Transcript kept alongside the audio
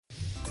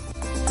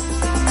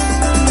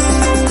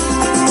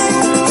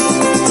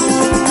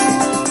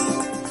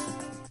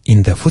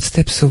in the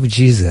footsteps of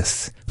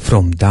Jesus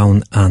from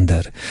down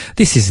under.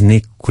 This is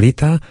Nick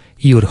Kurita,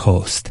 your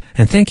host,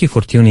 and thank you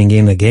for tuning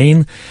in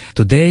again.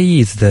 Today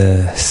is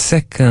the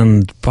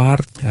second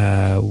part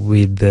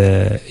with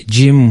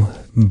Jim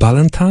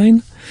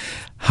Ballantyne.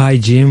 Hi,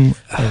 Jim.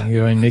 How are you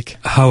doing, Nick?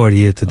 How are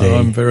you today?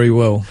 I'm very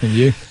well. And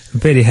you?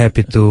 Very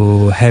happy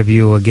to have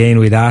you again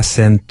with us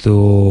and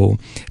to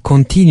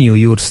continue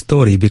your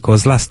story,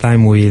 because last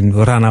time we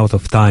ran out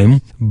of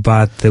time,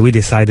 but we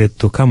decided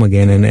to come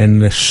again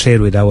and share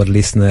with our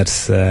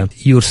listeners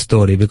your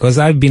story, because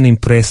I've been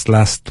impressed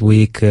last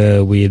week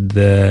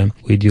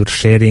with your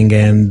sharing,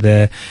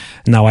 and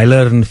now I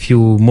learned a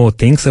few more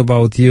things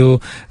about you.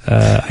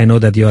 I know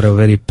that you are a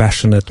very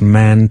passionate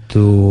man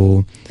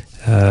to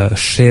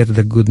share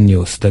the good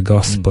news, the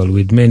gospel,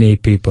 with many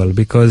people,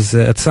 because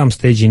at some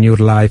stage in your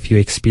life you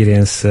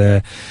experience,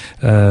 the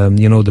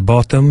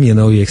bottom,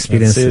 you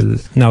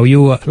experience. Now,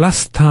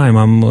 last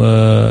time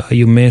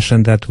you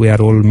mentioned that we are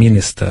all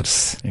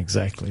ministers.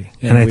 Exactly.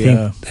 And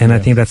I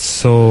think that's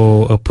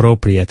so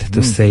appropriate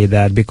to say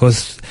that,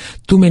 because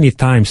too many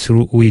times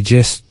we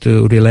just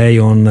rely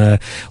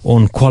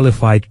on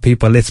qualified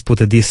people, let's put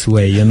it this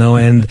way,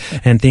 and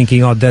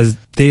thinking, that's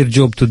their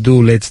job to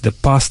do, let's the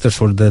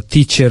pastors or the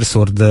teachers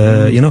or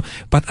the,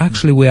 but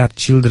actually we are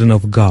children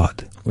of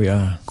God. We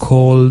are.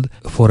 Called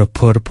for a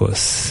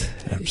purpose,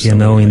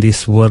 Absolutely. in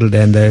this world.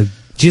 And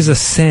Jesus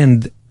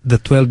sent the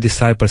 12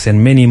 disciples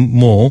and many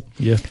more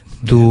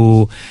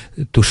to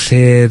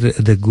share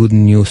the good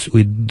news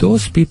with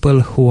those people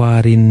who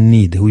are in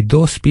need, with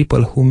those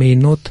people who may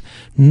not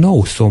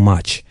know so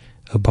much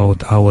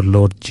about our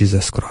Lord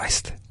Jesus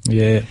Christ.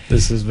 Yeah,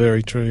 this is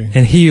very true.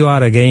 And here you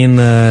are again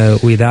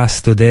with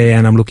us today,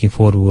 and I'm looking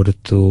forward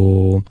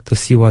to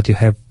see what you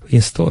have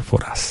in store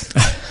for us.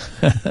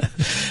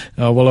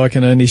 Well, I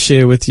can only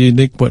share with you,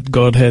 Nick, what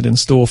God had in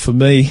store for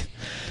me.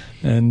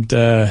 And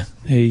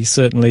he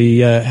certainly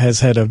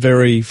has had a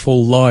very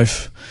full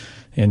life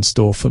in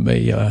store for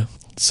me.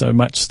 So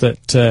much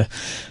to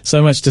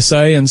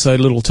say and so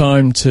little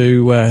time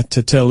to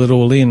tell it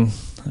all in.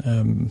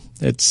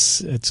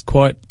 It's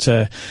quite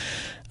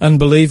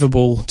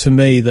unbelievable to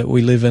me that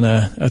we live in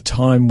a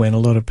time when a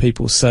lot of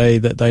people say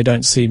that they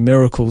don't see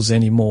miracles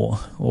anymore,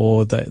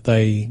 or that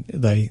they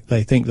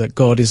think that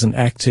God isn't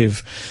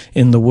active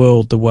in the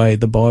world the way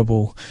the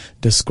Bible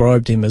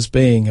described him as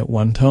being at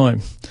one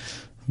time.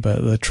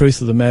 But the truth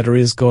of the matter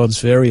is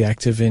God's very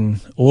active in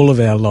all of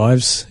our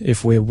lives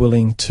if we're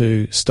willing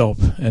to stop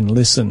and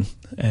listen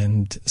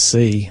and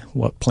see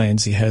what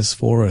plans he has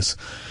for us.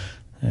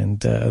 And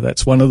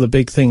that's one of the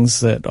big things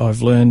that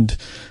I've learned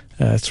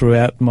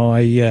throughout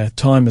my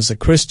time as a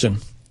Christian.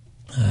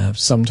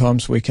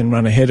 Sometimes we can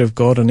run ahead of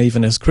God, and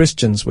even as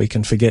Christians we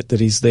can forget that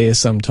he's there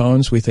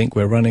sometimes. We think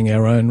we're running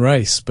our own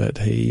race, but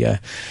he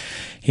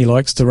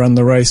likes to run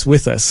the race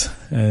with us,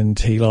 and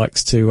he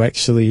likes to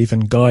actually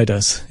even guide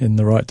us in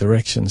the right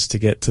directions to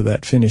get to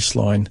that finish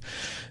line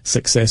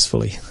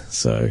successfully.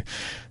 So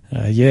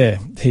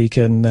he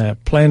can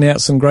plan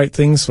out some great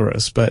things for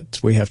us, but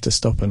we have to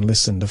stop and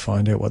listen to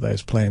find out what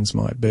those plans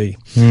might be.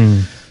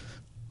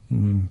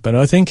 But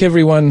I think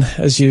everyone,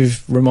 as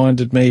you've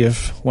reminded me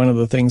of one of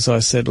the things I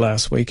said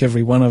last week,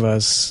 every one of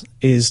us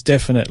is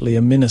definitely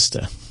a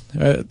minister.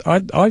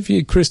 I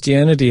view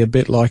Christianity a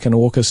bit like an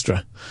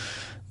orchestra.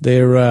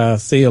 There are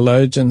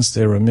theologians,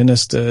 there are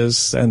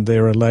ministers, and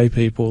there are lay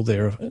people.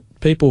 There are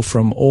people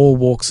from all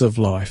walks of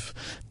life.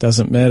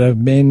 Doesn't matter,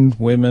 men,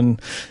 women,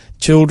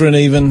 children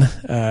even,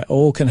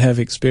 all can have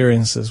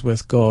experiences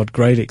with God,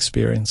 great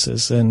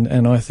experiences.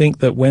 And I think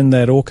that when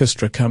that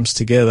orchestra comes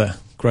together,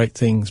 great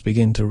things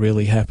begin to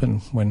really happen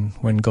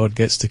when God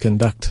gets to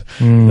conduct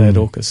that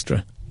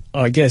orchestra.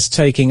 I guess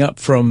taking up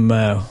from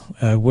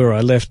where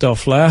I left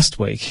off last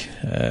week,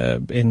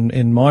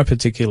 in my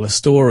particular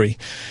story,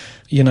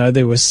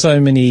 there were so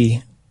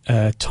many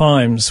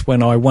times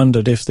when I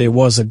wondered if there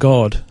was a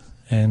God.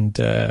 And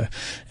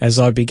as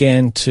I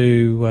began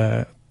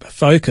to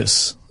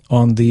focus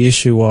on the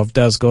issue of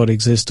does God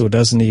exist or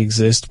doesn't he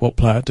exist, what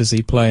part does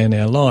he play in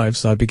our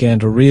lives, I began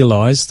to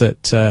realize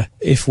that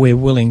if we're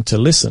willing to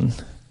listen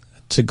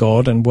to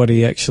God and what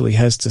he actually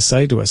has to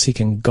say to us, he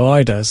can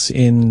guide us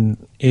in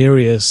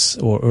areas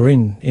or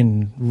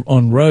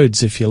on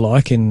roads, if you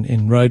like,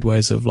 in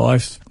roadways of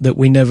life that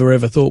we never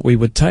ever thought we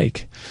would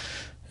take.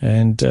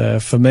 And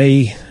for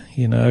me,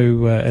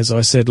 as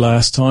I said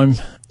last time,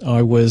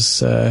 I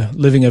was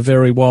living a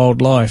very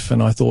wild life,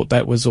 and I thought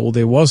that was all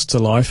there was to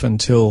life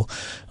until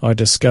I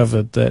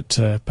discovered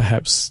that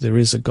perhaps there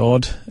is a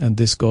God, and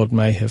this God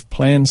may have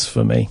plans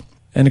for me.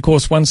 And of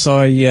course, once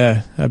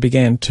I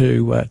began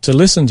to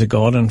listen to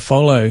God and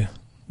follow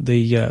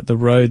the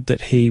road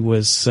that he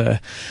was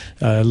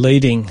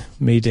leading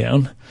me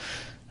down,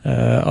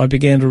 I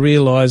began to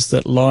realize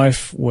that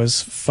life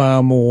was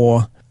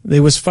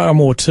there was far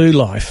more to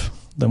life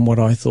than what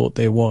I thought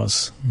there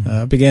was.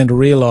 I began to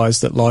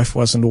realize that life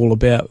wasn't all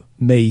about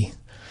me,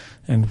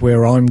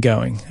 where I'm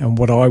going and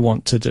what I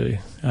want to do.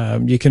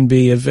 You can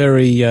be a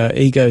very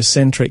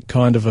egocentric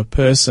kind of a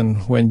person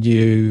when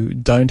you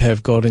don't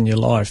have God in your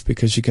life,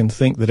 because you can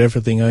think that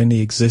everything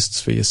only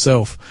exists for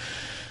yourself.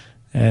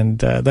 And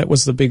that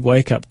was the big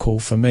wake-up call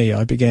for me.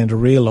 I began to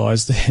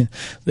realise that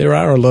there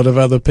are a lot of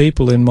other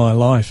people in my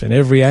life, and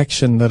every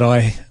action that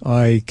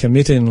I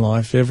commit in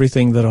life,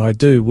 everything that I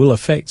do will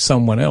affect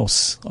someone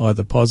else,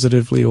 either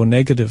positively or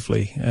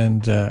negatively.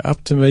 And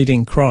up to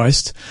meeting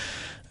Christ,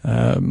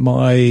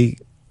 my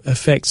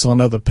effects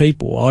on other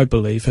people, I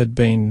believe, had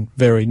been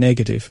very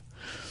negative.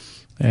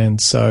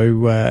 And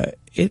so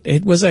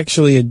it was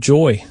actually a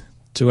joy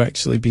to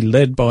actually be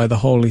led by the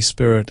Holy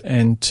Spirit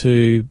and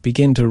to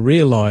begin to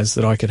realise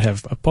that I could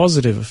have a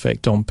positive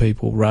effect on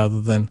people rather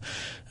than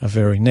a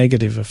very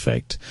negative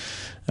effect.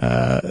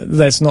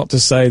 That's not to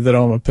say that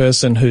I'm a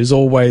person who's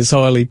always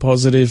highly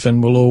positive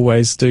and will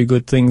always do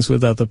good things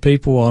with other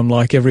people. I'm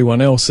like everyone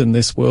else in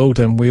this world,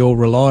 and we all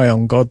rely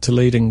on God to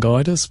lead and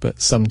guide us,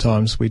 but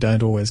sometimes we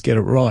don't always get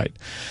it right.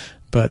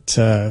 But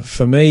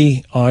for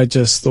me, I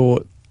just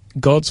thought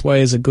God's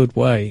way is a good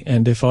way,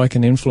 and if I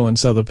can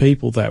influence other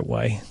people that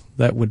way,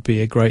 that would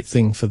be a great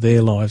thing for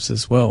their lives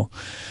as well.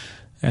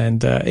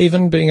 And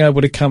even being able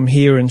to come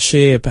here and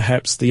share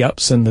perhaps the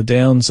ups and the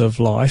downs of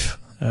life,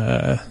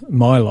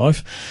 my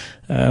life,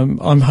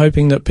 I'm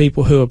hoping that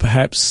people who are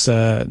perhaps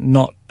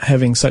not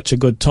having such a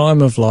good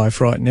time of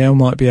life right now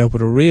might be able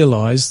to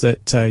realise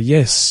that,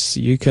 yes,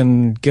 you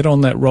can get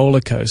on that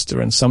roller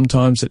coaster, and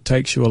sometimes it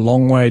takes you a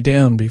long way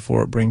down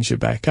before it brings you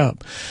back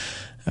up.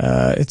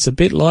 It's a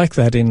bit like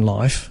that in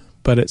life.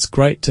 But it's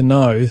great to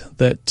know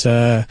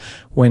that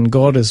when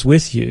God is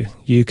with you,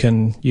 you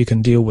can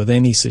deal with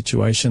any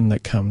situation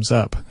that comes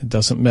up. It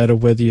doesn't matter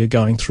whether you're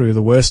going through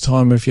the worst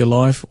time of your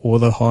life or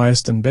the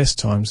highest and best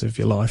times of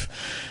your life.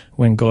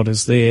 When God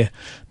is there,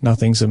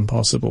 nothing's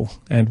impossible,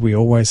 and we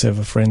always have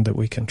a friend that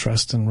we can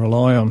trust and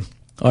rely on.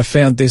 I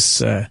found this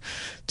to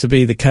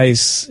be the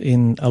case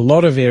in a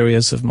lot of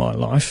areas of my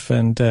life,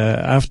 and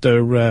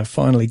after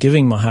finally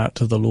giving my heart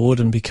to the Lord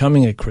and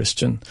becoming a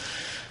Christian,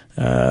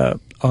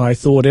 I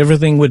thought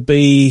everything would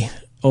be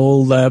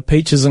all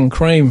peaches and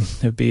cream.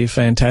 It'd be a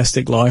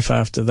fantastic life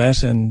after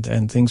that,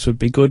 and things would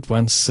be good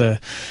once I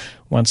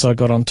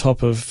got on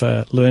top of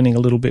learning a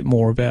little bit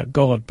more about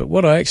God. But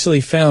what I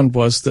actually found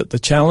was that the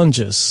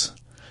challenges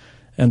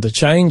and the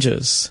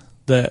changes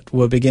that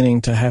were beginning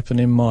to happen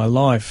in my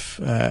life,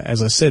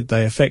 as I said,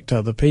 they affect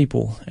other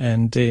people.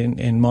 And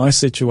in my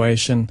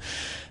situation,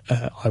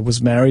 I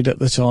was married at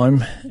the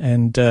time,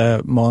 and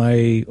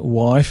my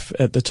wife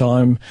at the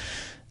time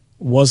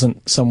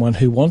wasn't someone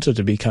who wanted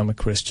to become a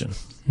Christian,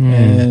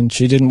 and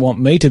she didn't want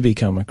me to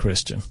become a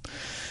Christian.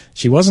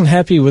 She wasn't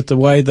happy with the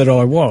way that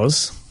I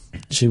was.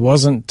 She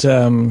wasn't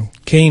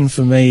keen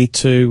for me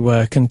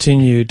to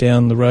continue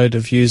down the road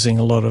of using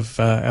a lot of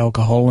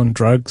alcohol and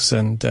drugs,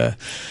 and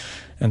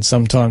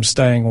sometimes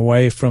staying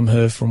away from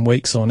her from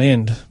weeks on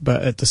end.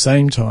 But at the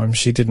same time,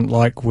 she didn't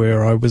like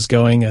where I was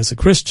going as a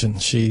Christian.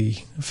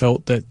 She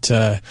felt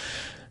that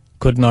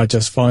couldn't I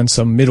just find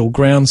some middle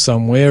ground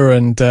somewhere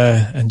and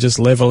just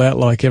level out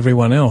like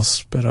everyone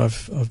else? But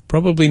I've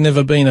probably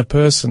never been a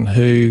person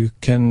who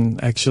can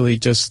actually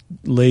just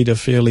lead a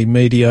fairly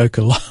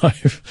mediocre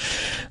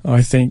life.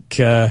 I think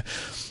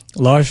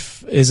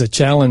life is a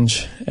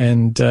challenge,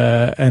 and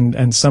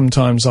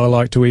sometimes I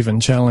like to even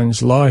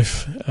challenge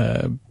life.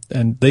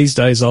 And these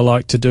days I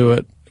like to do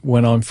it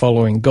when I'm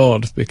following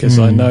God, because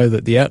I know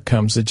that the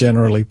outcomes are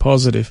generally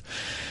positive.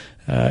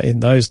 In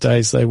those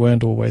days, they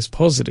weren't always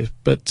positive.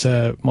 But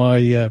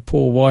my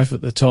poor wife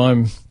at the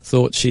time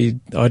thought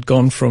I'd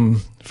gone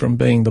from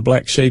being the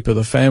black sheep of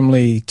the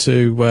family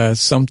to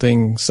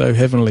something so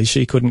heavenly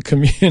she couldn't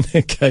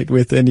communicate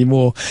with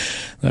anymore.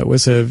 That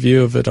was her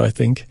view of it, I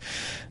think.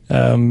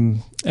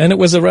 And it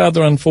was a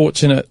rather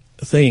unfortunate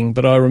thing,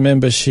 but I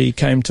remember she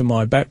came to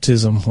my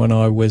baptism when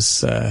I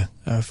was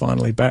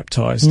finally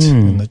baptized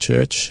in the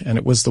church, and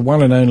it was the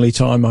one and only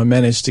time I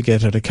managed to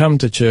get her to come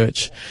to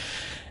church.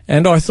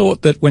 And I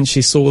thought that when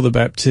she saw the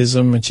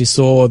baptism and she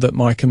saw that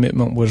my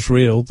commitment was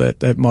real,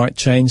 that might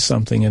change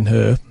something in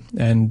her.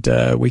 And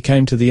we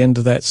came to the end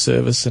of that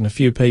service, and a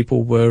few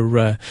people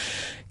were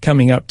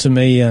coming up to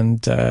me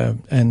and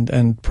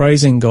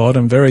praising God.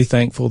 I'm very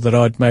thankful that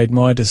I'd made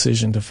my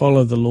decision to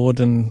follow the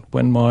Lord. And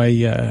when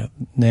my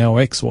now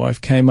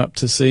ex-wife came up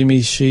to see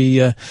me,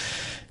 she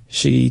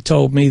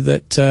told me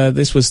that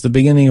this was the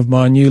beginning of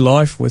my new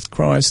life with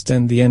Christ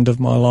and the end of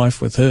my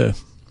life with her.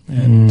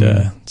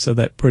 And so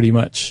that pretty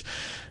much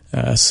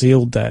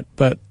sealed that.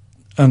 But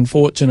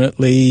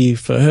unfortunately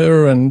for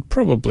her, and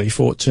probably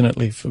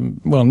fortunately for,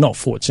 well, not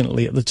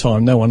fortunately at the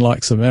time, no one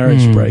likes a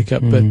marriage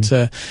breakup,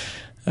 but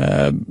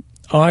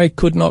I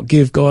could not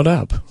give God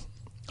up.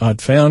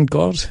 I'd found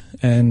God,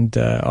 and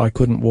I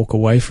couldn't walk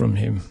away from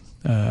him.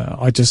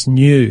 I just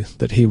knew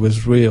that he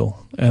was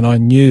real, and I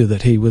knew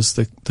that he was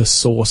the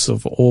source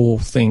of all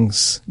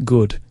things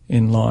good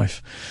in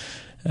life.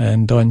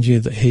 And I knew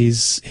that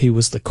he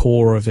was the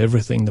core of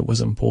everything that was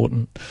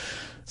important.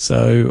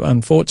 So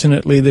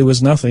unfortunately, there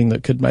was nothing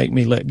that could make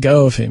me let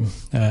go of him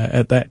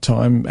at that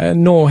time,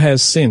 and nor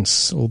has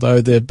since,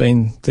 although there have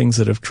been things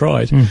that have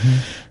tried. Mm-hmm.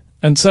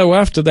 And so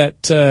after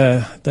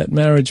that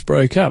marriage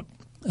broke up,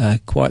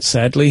 quite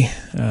sadly,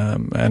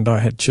 and I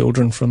had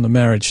children from the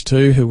marriage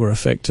too who were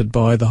affected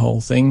by the whole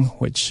thing,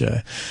 which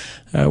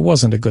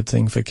wasn't a good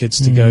thing for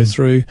kids to go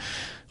through.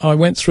 I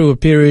went through a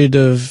period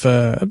of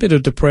a bit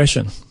of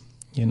depression.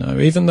 You know,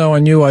 even though I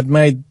knew I'd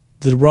made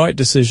the right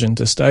decision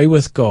to stay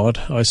with God,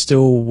 I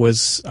still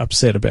was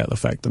upset about the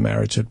fact the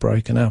marriage had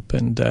broken up.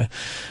 And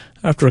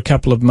after a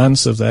couple of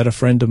months of that, a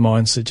friend of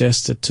mine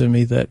suggested to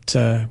me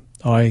that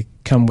I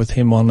come with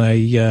him on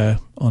a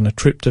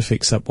trip to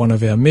fix up one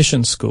of our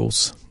mission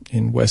schools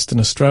in Western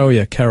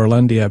Australia,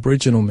 Karralundie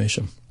Aboriginal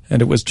Mission.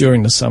 And it was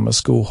during the summer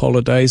school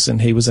holidays,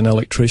 and he was an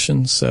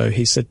electrician, so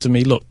he said to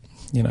me, look,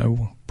 you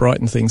know,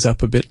 brighten things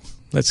up a bit.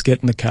 Let's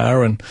get in the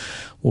car and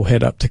we'll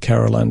head up to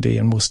Karralundie,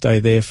 and we'll stay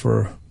there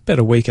for about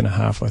a week and a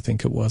half, I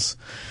think it was.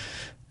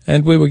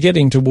 And we were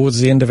getting towards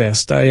the end of our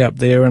stay up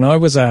there, and I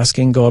was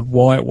asking God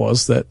why it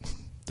was that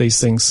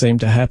these things seemed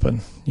to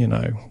happen. You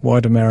know, why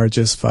do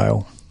marriages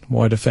fail?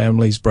 Why do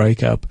families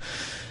break up?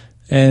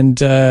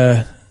 And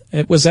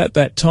it was at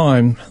that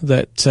time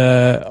that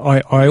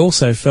I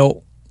also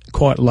felt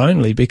quite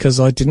lonely, because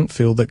I didn't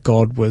feel that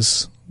God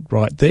was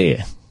right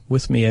there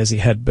with me as he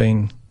had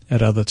been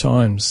at other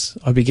times.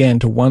 I began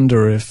to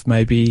wonder if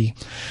maybe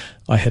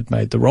I had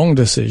made the wrong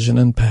decision,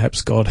 and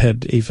perhaps God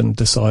had even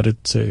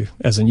decided to,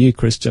 as a new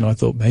Christian, I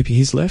thought maybe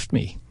he's left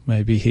me.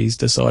 Maybe he's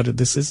decided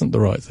this isn't the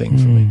right thing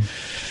for me.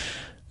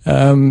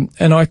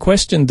 And I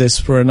questioned this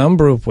for a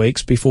number of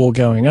weeks before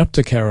going up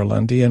to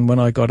Karralundie, and when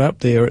I got up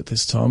there at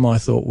this time, I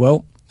thought,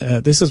 well,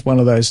 this is one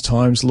of those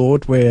times,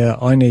 Lord,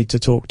 where I need to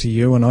talk to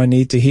you and I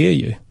need to hear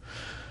you.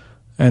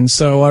 And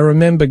so I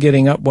remember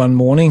getting up one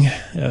morning.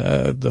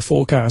 The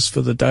forecast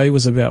for the day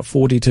was about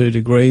 42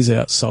 degrees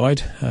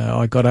outside.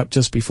 I got up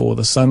just before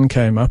the sun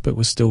came up. It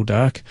was still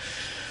dark.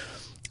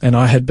 And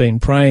I had been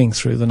praying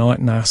through the night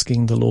and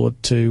asking the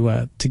Lord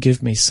to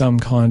give me some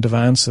kind of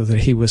answer,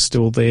 that he was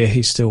still there,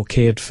 he still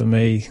cared for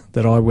me,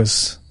 that I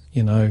was,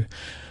 you know,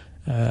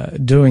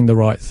 doing the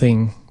right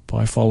thing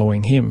by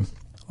following him.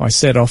 I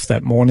set off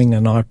that morning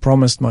and I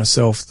promised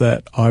myself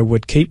that I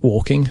would keep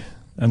walking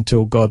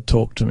until God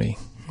talked to me.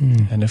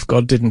 And if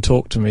God didn't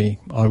talk to me,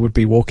 I would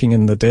be walking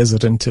in the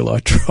desert until I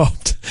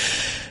dropped.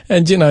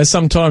 And, you know,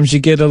 sometimes you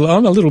get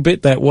I'm a little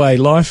bit that way.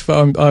 Life,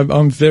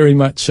 I'm very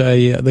much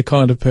the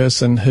kind of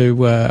person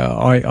who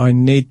I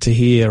need to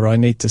hear, I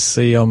need to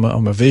see. I'm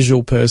a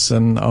visual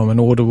person. I'm an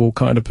audible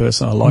kind of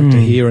person. I like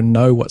to hear and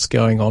know what's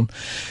going on.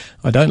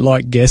 I don't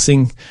like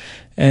guessing.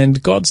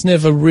 And God's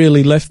never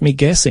really left me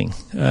guessing,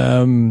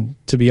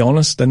 to be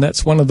honest. And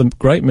that's one of the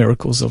great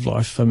miracles of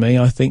life for me.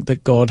 I think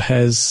that God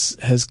has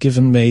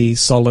given me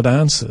solid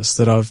answers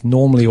that I've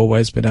normally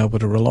always been able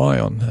to rely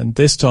on. And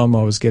this time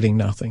I was getting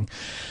nothing.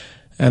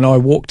 And I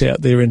walked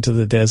out there into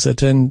the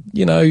desert, and,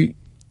 you know,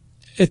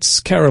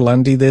 it's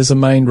Karralundie. There's a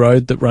main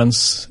road that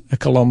runs a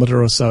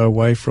kilometre or so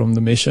away from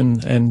the mission.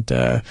 And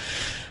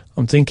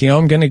I'm thinking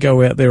I'm going to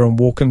go out there and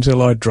walk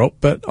until I drop,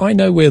 but I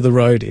know where the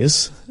road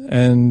is.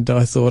 And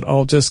I thought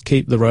I'll just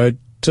keep the road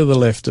to the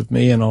left of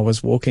me, and I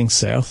was walking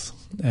south.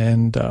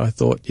 And I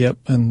thought, yep,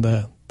 and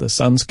the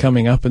sun's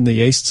coming up in the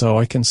east, so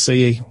I can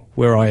see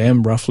where I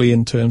am roughly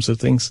in terms of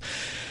things.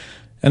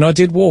 And I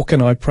did walk,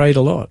 and I prayed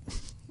a lot.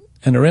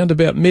 And around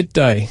about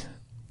midday,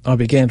 I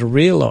began to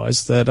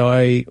realise that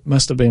I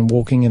must have been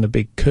walking in a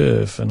big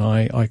curve, and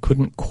I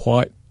couldn't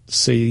quite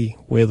see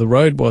where the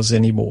road was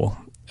anymore.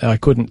 I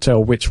couldn't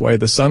tell which way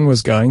the sun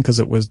was going because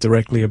it was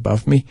directly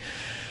above me.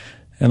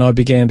 And I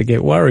began to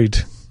get worried.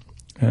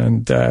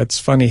 And it's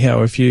funny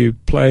how if you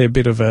play a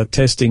bit of a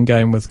testing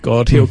game with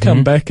God, he'll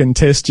come back and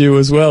test you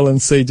as well and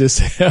see just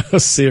how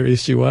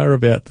serious you are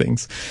about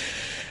things.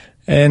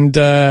 And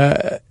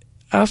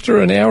after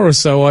an hour or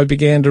so, I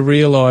began to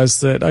realise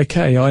that,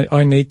 okay,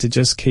 I need to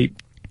just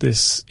keep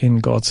this in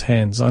God's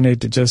hands. I need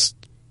to just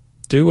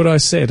do what I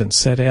said and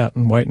set out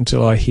and wait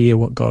until I hear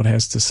what God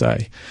has to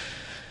say.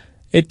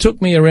 It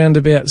took me around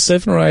about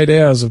 7 or 8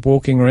 hours of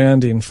walking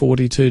around in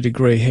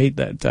 42-degree heat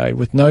that day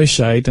with no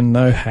shade and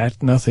no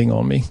hat, nothing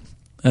on me,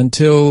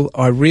 until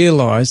I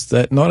realised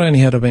that not only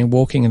had I been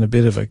walking in a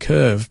bit of a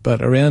curve,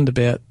 but around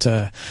about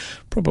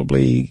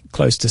probably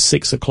close to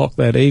 6 o'clock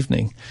that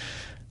evening,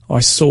 I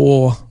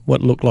saw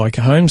what looked like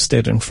a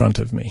homestead in front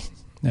of me.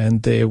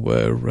 And there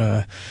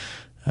were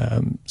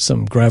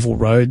some gravel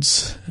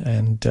roads,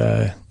 and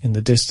in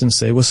the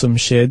distance there were some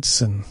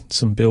sheds and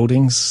some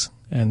buildings.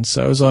 And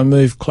so as I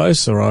moved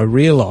closer, I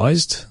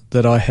realised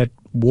that I had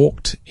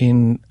walked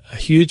in a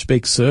huge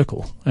big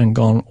circle and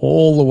gone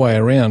all the way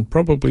around,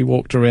 probably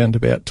walked around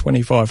about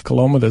 25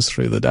 kilometres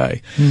through the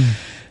day,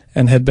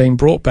 and had been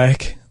brought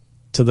back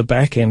to the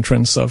back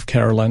entrance of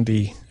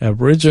Karralundie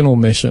Aboriginal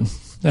Mission.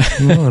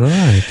 All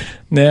right.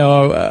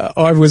 Now,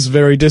 I was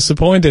very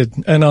disappointed,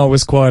 and I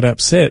was quite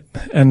upset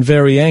and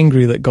very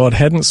angry that God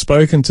hadn't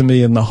spoken to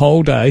me in the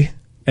whole day,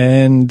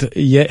 and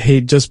yet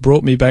he'd just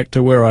brought me back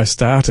to where I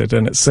started,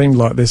 and it seemed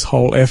like this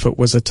whole effort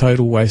was a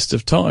total waste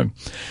of time.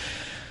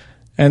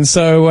 And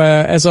so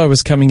as I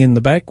was coming in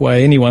the back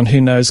way, anyone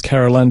who knows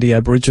Karralundi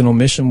Aboriginal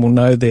Mission will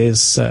know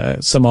there's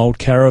some old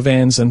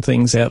caravans and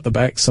things out the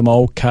back, some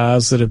old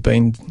cars that have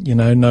been,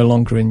 no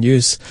longer in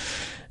use.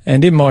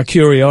 And in my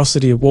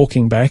curiosity of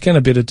walking back and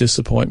a bit of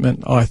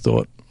disappointment, I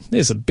thought,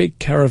 there's a big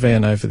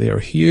caravan over there,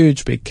 a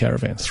huge big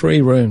caravan,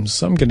 3 rooms.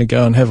 So I'm going to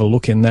go and have a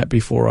look in that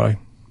before I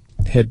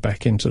head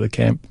back into the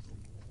camp.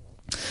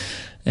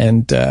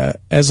 And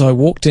as I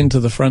walked into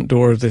the front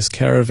door of this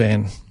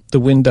caravan, the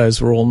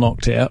windows were all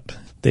knocked out.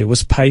 There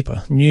was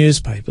paper,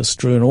 newspaper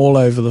strewn all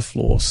over the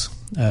floors.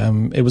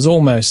 It was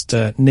almost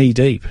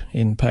knee-deep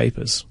in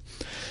papers.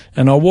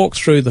 And I walked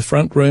through the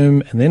front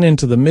room and then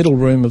into the middle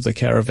room of the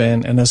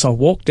caravan, and as I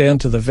walked down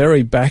to the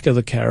very back of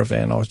the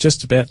caravan, I was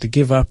just about to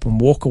give up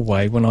and walk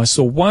away when I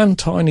saw one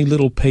tiny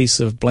little piece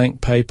of blank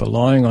paper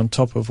lying on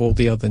top of all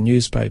the other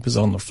newspapers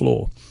on the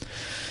floor.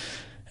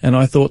 And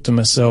I thought to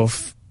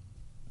myself,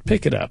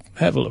 pick it up,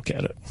 have a look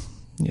at it.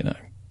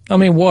 I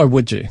mean, why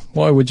would you?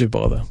 Why would you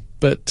bother?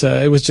 But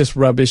it was just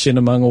rubbish in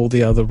among all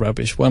the other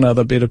rubbish. One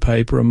other bit of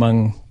paper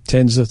among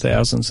tens of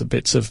thousands of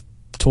bits of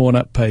torn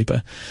up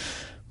paper.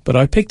 But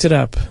I picked it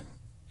up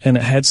and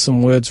it had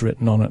some words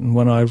written on it. And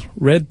when I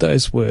read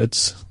those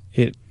words,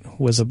 it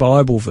was a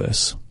Bible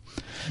verse.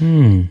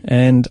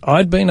 And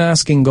I'd been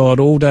asking God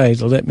all day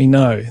to let me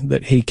know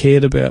that he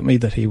cared about me,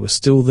 that he was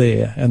still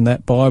there. And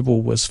that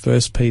Bible was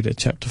 1 Peter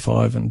chapter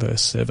 5 and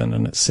verse 7.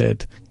 And it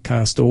said,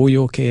 cast all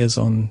your cares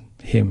on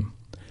him,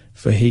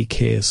 for he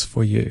cares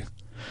for you.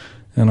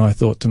 And I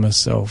thought to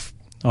myself,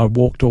 I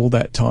walked all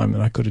that time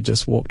and I could have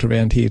just walked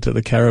around here to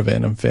the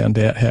caravan and found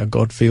out how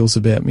God feels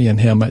about me and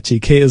how much he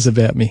cares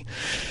about me.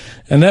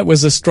 And that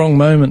was a strong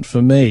moment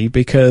for me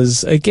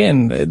because,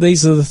 again,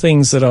 these are the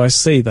things that I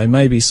see. They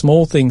may be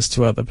small things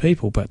to other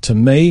people, but to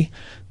me,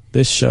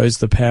 this shows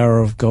the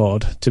power of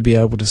God to be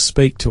able to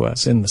speak to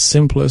us in the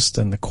simplest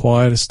and the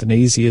quietest and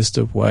easiest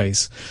of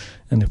ways.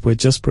 And if we're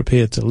just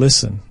prepared to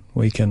listen,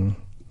 we can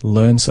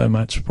learn so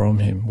much from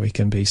him. We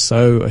can be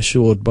so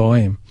assured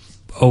by him.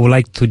 I would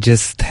like to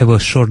just have a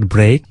short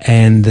break,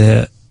 and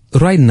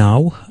right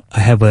now I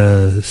have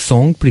a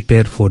song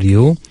prepared for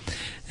you,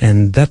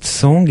 and that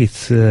song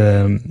is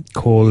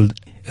called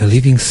A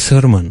Living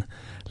Sermon.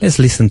 Let's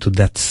listen to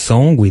that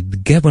song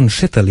with Gavin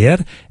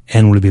Chatelier,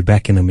 and we'll be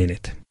back in a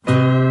minute.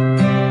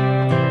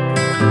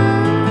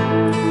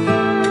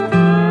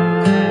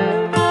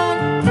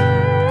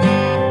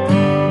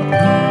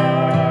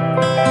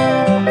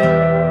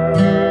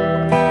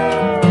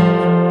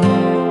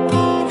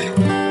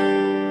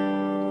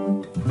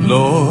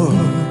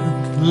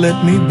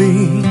 Let me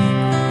be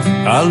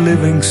a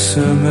living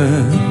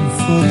sermon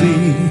for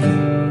thee.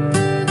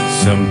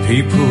 Some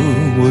people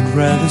would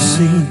rather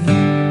see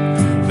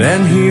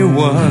than hear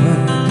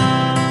one.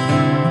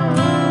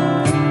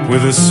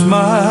 With a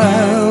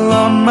smile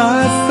on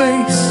my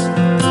face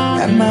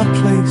and my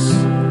place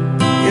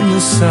in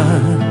the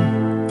sun,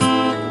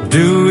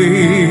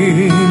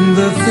 doing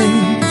the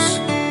things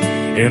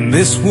in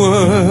this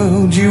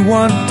world you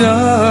want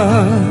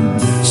done.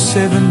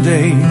 7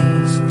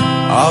 days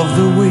of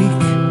the week,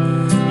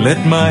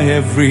 let my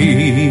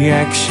every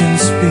action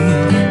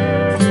speak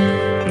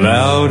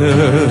louder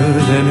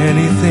than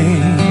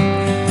anything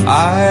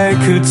I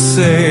could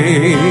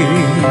say.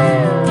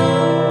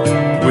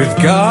 With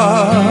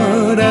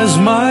God as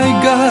my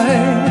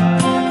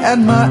guide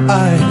and my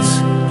eyes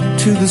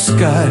to the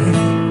sky,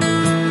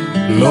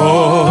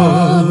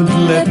 Lord,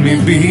 let me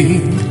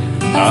be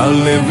a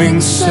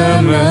living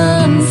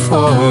sermon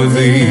for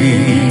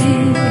thee.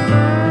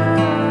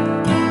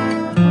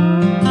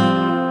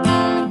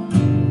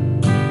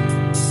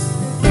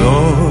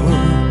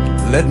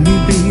 Let me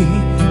be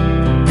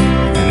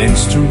an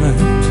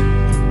instrument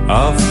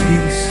of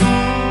peace,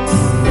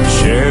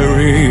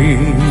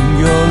 sharing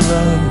your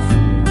love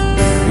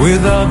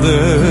with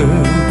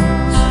others.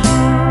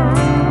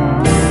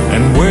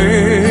 And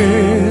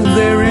where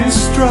there is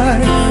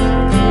strife,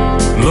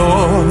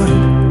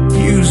 Lord,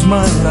 use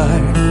my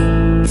life.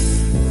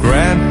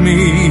 Grant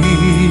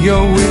me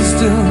your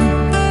wisdom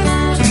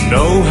to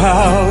know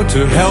how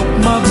to help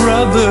my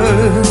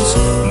brothers,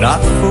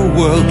 not for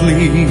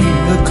worldly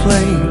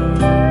acclaim,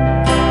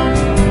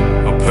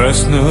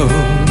 personal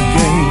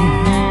gain,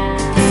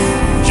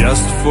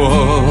 just for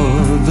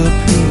the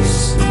peace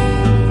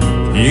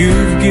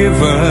you've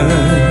given.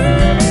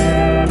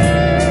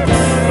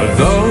 For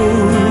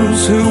those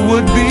who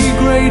would be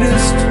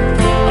greatest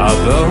are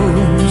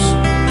those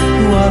who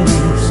are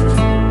least.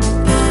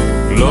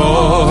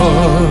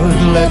 Lord,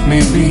 let me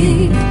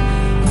be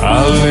a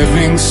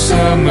living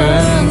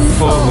sermon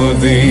for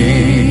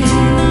thee.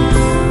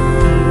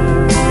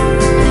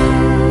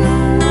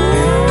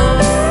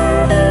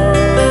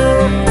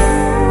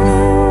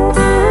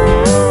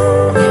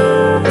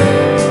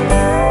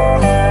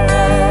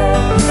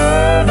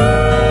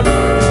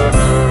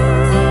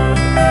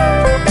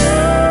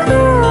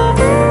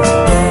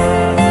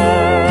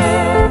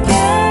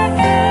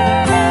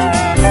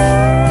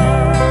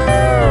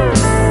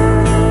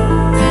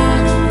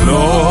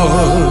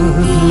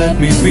 let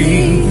me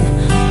be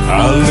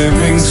a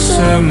living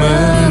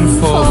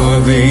sermon for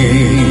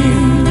Thee.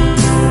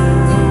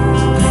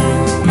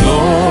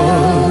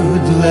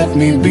 Lord, let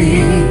me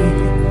be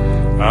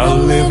a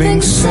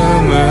living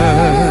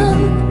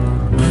sermon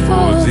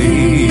for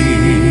Thee.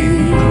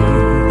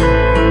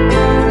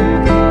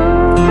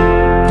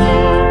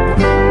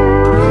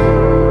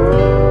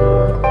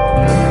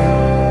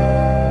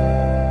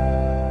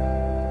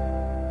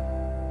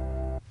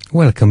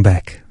 Welcome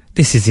back.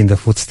 This is In the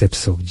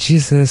Footsteps of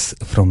Jesus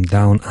from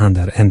Down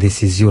Under, and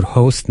this is your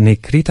host,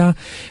 Nick Rita,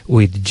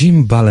 with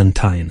Jim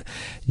Ballantyne.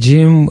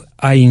 Jim,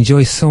 I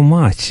enjoy so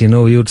much,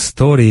 your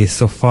story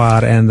so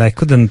far, and I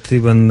couldn't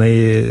even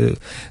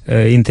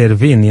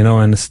intervene,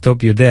 and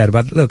stop you there.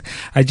 But look,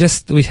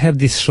 we have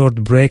this short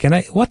break,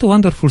 and what a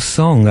wonderful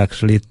song,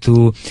 actually,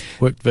 to...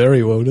 Worked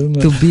very well, didn't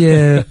it? To be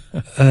a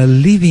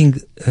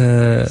living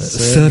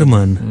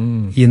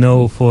sermon,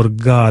 for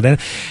God.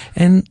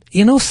 And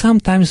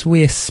sometimes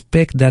we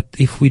expect that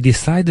if we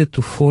decided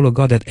to follow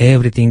God, that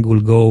everything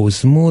will go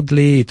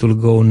smoothly, it will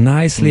go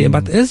nicely.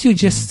 But as you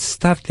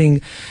just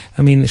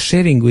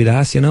sharing with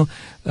us,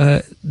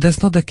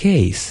 that's not the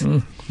case.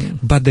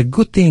 But the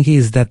good thing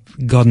is that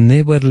God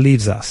never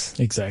leaves us.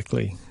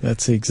 Exactly.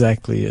 That's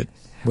exactly it.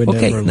 We're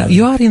okay, never alone. Now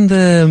you are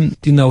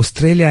in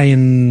Australia,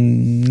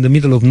 in the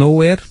middle of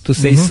nowhere, to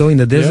say so, in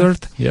the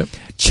desert,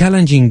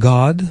 challenging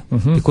God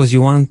because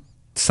you want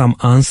some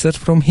answer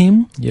from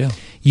Him. Yeah.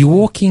 You're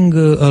walking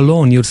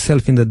alone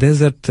yourself in the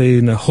desert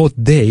in a hot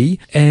day,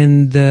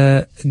 and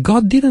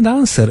God didn't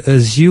answer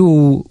as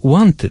you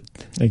wanted.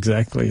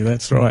 Exactly,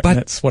 that's right. But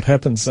that's what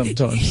happens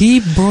sometimes. He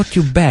brought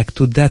you back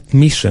to that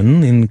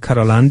mission in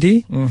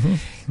Karalandi,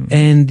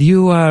 and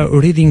you are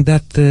reading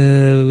that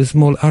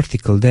small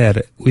article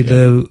there with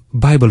a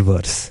Bible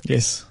verse.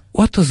 Yes.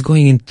 What was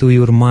going into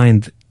your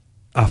mind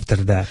after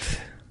that?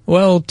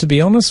 Well, to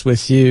be honest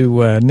with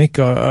you, Nick,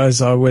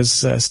 as I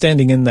was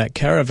standing in that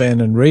caravan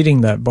and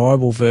reading that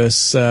Bible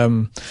verse, it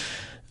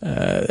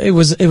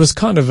was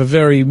kind of a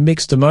very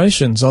mixed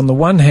emotions. On the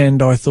one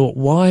hand, I thought,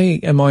 why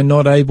am I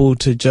not able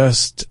to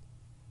just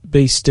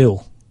be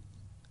still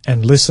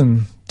and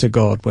listen to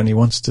God when He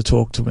wants to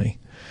talk to me?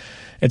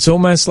 It's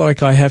almost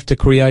like I have to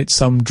create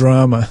some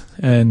drama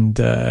and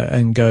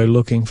go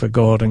looking for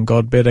God, and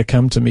God better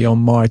come to me on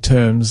my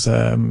terms,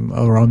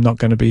 or I'm not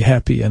going to be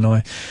happy. And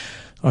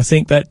I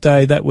think that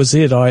day, that was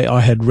it. I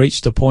had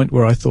reached a point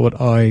where I thought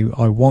I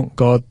want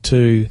God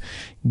to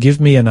give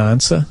me an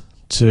answer,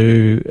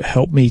 to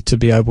help me to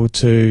be able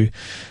to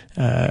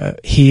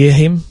hear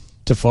Him,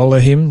 to follow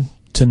Him,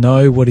 to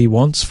know what He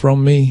wants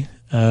from me.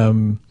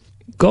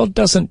 God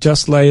doesn't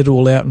just lay it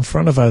all out in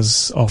front of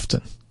us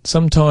often.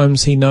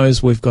 Sometimes He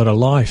knows we've got a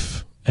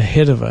life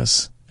ahead of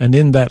us, and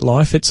in that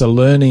life it's a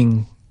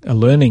learning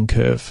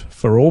curve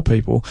for all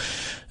people,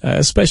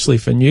 especially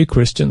for new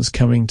Christians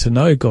coming to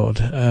know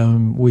God.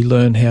 We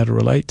learn how to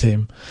relate to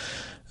Him.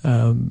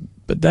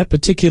 But that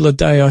particular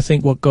day, I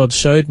think what God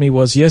showed me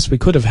was, yes, we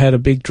could have had a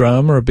big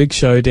drama, a big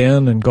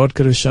showdown, and God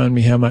could have shown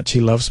me how much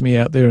He loves me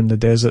out there in the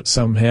desert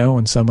somehow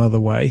in some other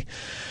way.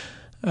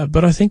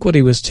 But I think what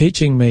He was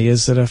teaching me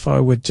is that if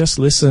I would just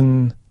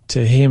listen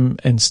to Him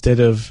instead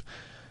of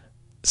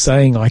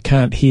saying I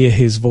can't hear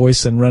His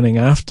voice and running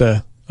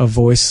after a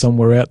voice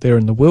somewhere out there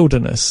in the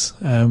wilderness,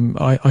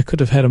 I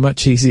could have had a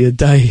much easier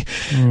day.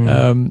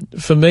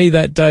 For me,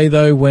 that day,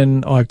 though,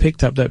 when I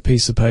picked up that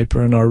piece of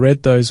paper and I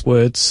read those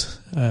words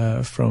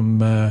from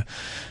 1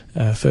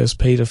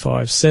 Peter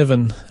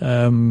 5:7,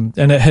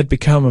 and it had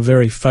become a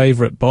very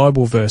favourite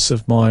Bible verse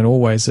of mine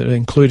always,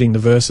 including the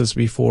verses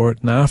before it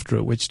and after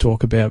it, which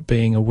talk about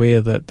being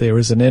aware that there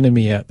is an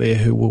enemy out there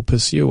who will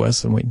pursue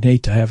us, and we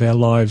need to have our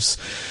lives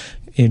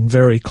in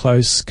very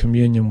close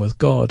communion with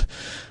God.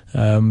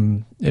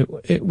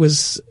 It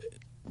was,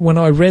 when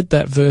I read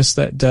that verse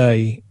that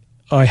day,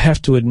 I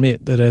have to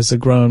admit that as a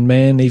grown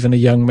man, even a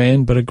young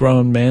man, but a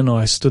grown man,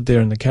 I stood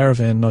there in the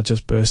caravan and I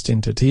just burst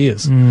into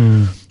tears.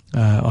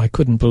 I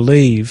couldn't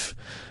believe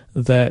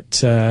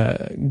that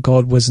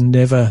God was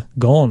never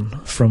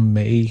gone from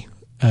me.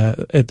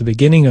 At the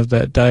beginning of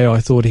that day, I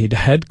thought He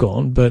had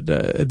gone, but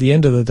at the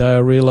end of the day, I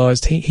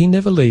realized He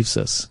never leaves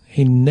us.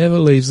 He never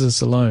leaves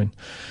us alone.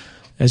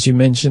 As you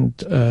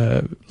mentioned,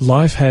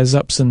 life has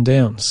ups and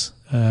downs.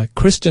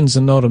 Christians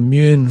are not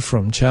immune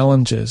from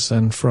challenges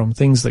and from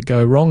things that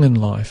go wrong in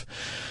life.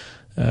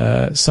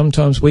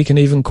 Sometimes we can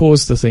even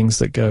cause the things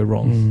that go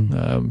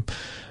wrong.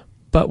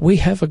 But we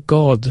have a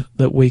God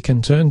that we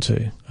can turn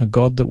to, a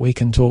God that we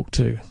can talk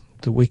to,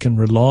 that we can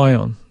rely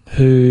on,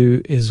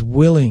 who is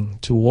willing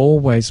to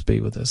always be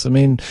with us. I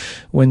mean,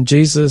 when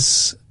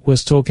Jesus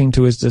was talking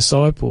to His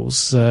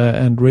disciples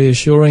and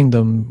reassuring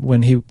them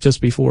just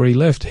before He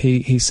left,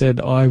 he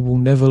said, I will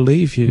never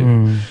leave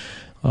you.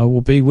 I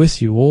will be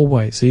with you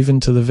always, even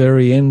to the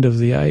very end of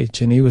the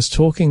age. And He was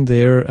talking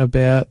there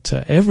about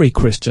every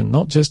Christian,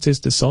 not just His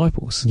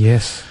disciples.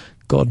 Yes.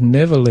 God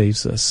never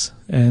leaves us.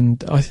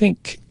 And I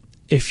think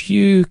if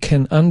you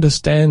can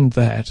understand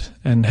that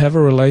and have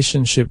a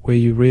relationship where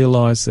you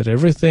realize that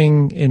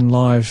everything in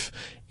life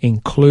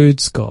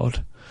includes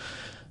God,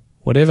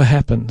 whatever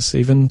happens,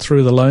 even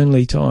through the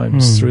lonely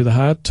times, through the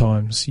hard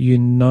times, you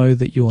know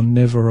that you're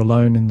never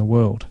alone in the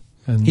world.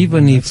 And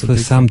even if for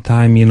some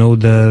time,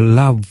 the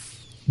loved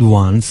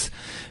ones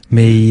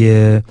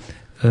may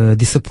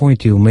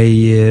disappoint you,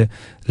 may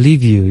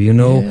leave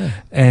you,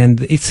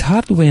 and it's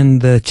hard when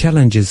the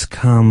challenges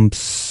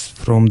comes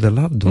from the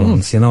loved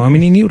ones, I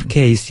mean, in your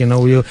case,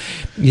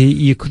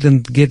 you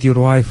couldn't get your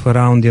wife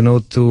around,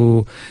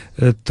 to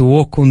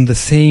walk on the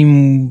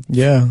same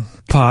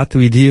path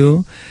with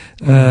you,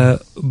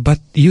 but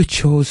you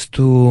chose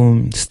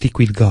to stick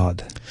with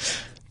God.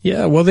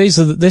 Yeah, well, this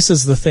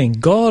is the thing.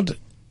 God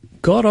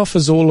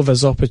offers all of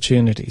us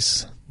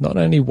opportunities, not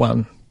only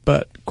one,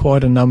 but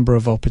quite a number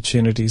of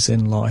opportunities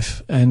in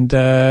life. And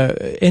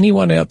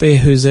anyone out there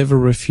who's ever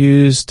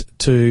refused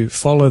to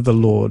follow the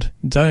Lord,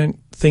 don't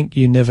think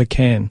you never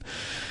can.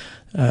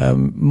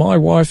 My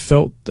wife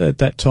felt at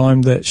that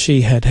time that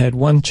she had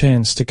one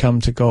chance to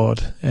come to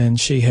God, and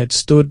she had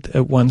stood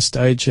at one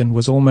stage and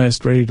was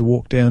almost ready to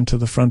walk down to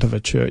the front of a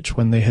church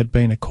when there had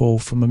been a call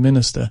from a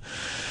minister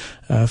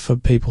for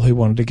people who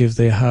wanted to give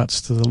their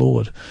hearts to the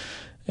Lord.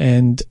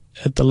 And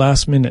at the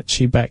last minute,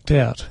 she backed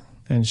out.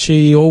 And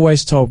she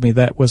always told me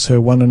that was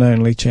her one and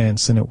only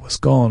chance, and it was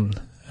gone.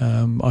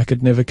 I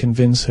could never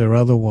convince her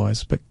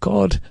otherwise. But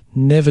God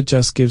never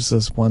just gives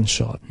us one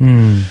shot.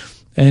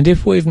 And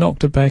if we've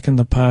knocked it back in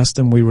the past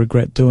and we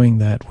regret doing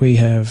that, we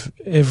have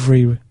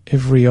every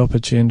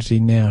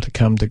opportunity now to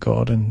come to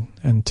God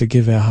and to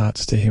give our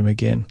hearts to Him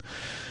again.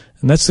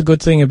 And that's the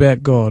good thing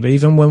about God,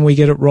 even when we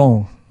get it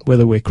wrong,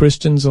 whether we're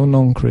Christians or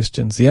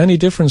non-Christians. The only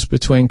difference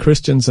between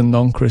Christians and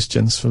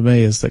non-Christians for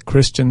me is that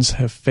Christians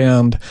have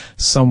found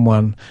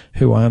someone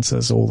who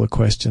answers all the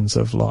questions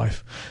of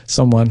life,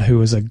 someone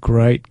who is a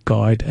great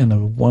guide and a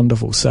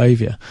wonderful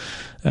saviour.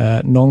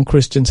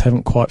 Non-Christians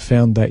haven't quite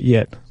found that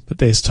yet, but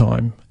there's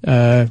time.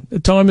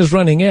 Time is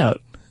running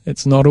out.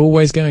 It's not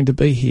always going to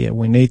be here.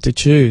 We need to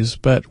choose,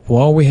 but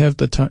while we have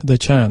the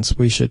chance,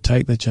 we should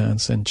take the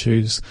chance and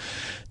choose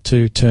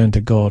to turn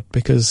to God,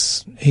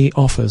 because He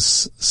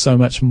offers so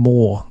much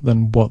more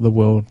than what the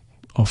world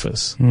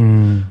offers.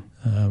 And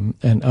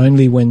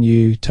only when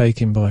you take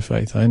Him by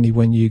faith, only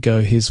when you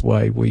go His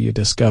way, will you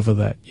discover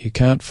that. You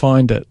can't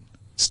find it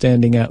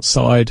standing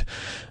outside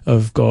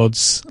of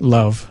God's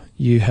love.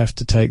 You have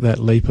to take that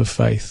leap of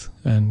faith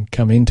and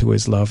come into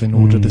His love in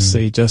order to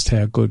see just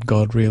how good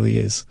God really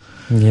is.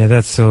 Yeah,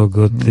 that's so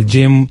good.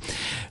 Jim,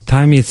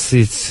 time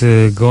it's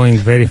going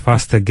very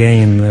fast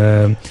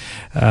again,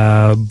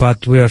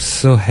 but we are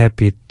so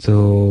happy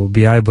to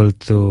be able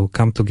to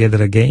come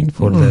together again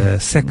for the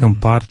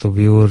second part of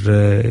your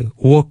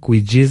walk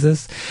with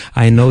Jesus.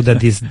 I know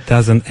that this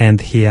doesn't end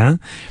here,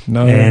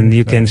 and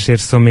you can share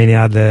so many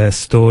other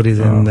stories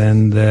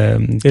and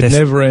it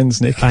never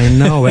ends, Nick. I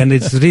know, and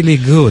it's really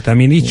good. I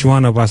mean, each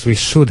one of us, we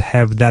should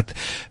have that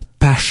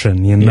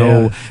passion,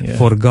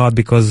 for God,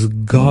 because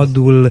God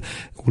will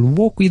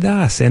walk with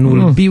us and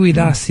will be with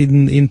us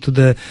into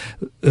the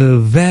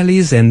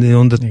valleys and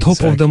on the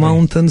top of the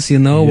mountains,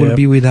 will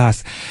be with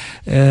us.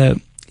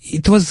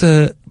 It was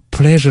a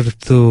pleasure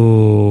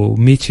to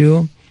meet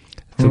you,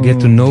 to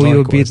get to know you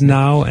a bit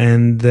now,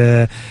 and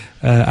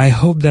I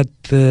hope that,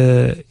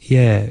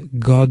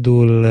 God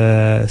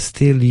will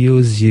still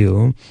use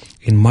you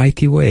in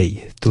mighty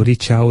way to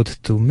reach out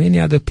to many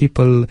other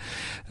people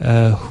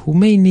who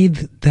may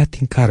need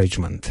that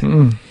encouragement.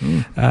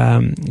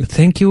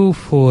 Thank you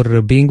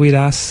for being with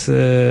us,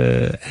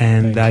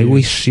 and I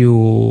wish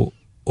you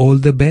all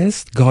the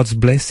best, God's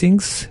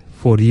blessings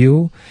for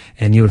you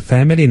and your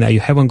family. Now, you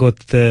haven't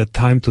got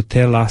time to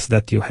tell us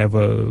that you have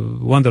a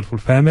wonderful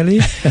family.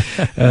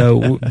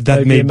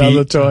 That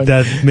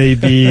may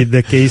be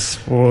the case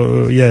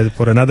for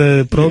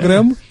another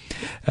program.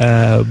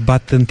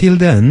 But until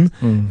then,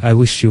 I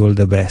wish you all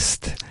the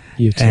best.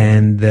 You too.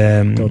 And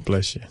God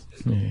bless you.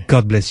 Yeah.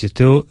 God bless you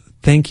too.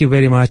 Thank you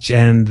very much.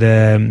 And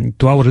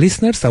to our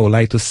listeners, I would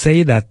like to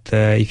say that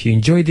if you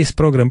enjoy this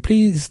program,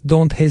 please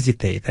don't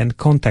hesitate and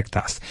contact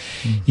us.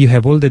 You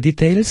have all the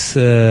details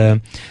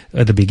at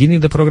the beginning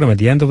of the program, at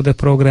the end of the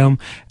program,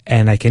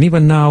 and I can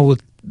even now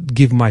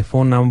give my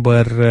phone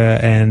number,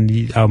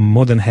 and I'm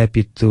more than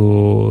happy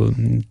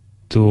to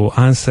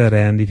answer.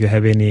 And if you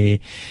have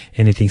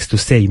anything to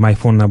say, my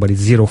phone number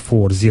is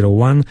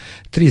 0401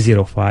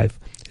 305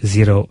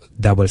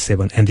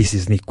 077. And this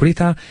is Nick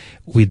Kurita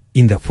with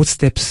In the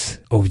Footsteps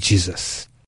of Jesus.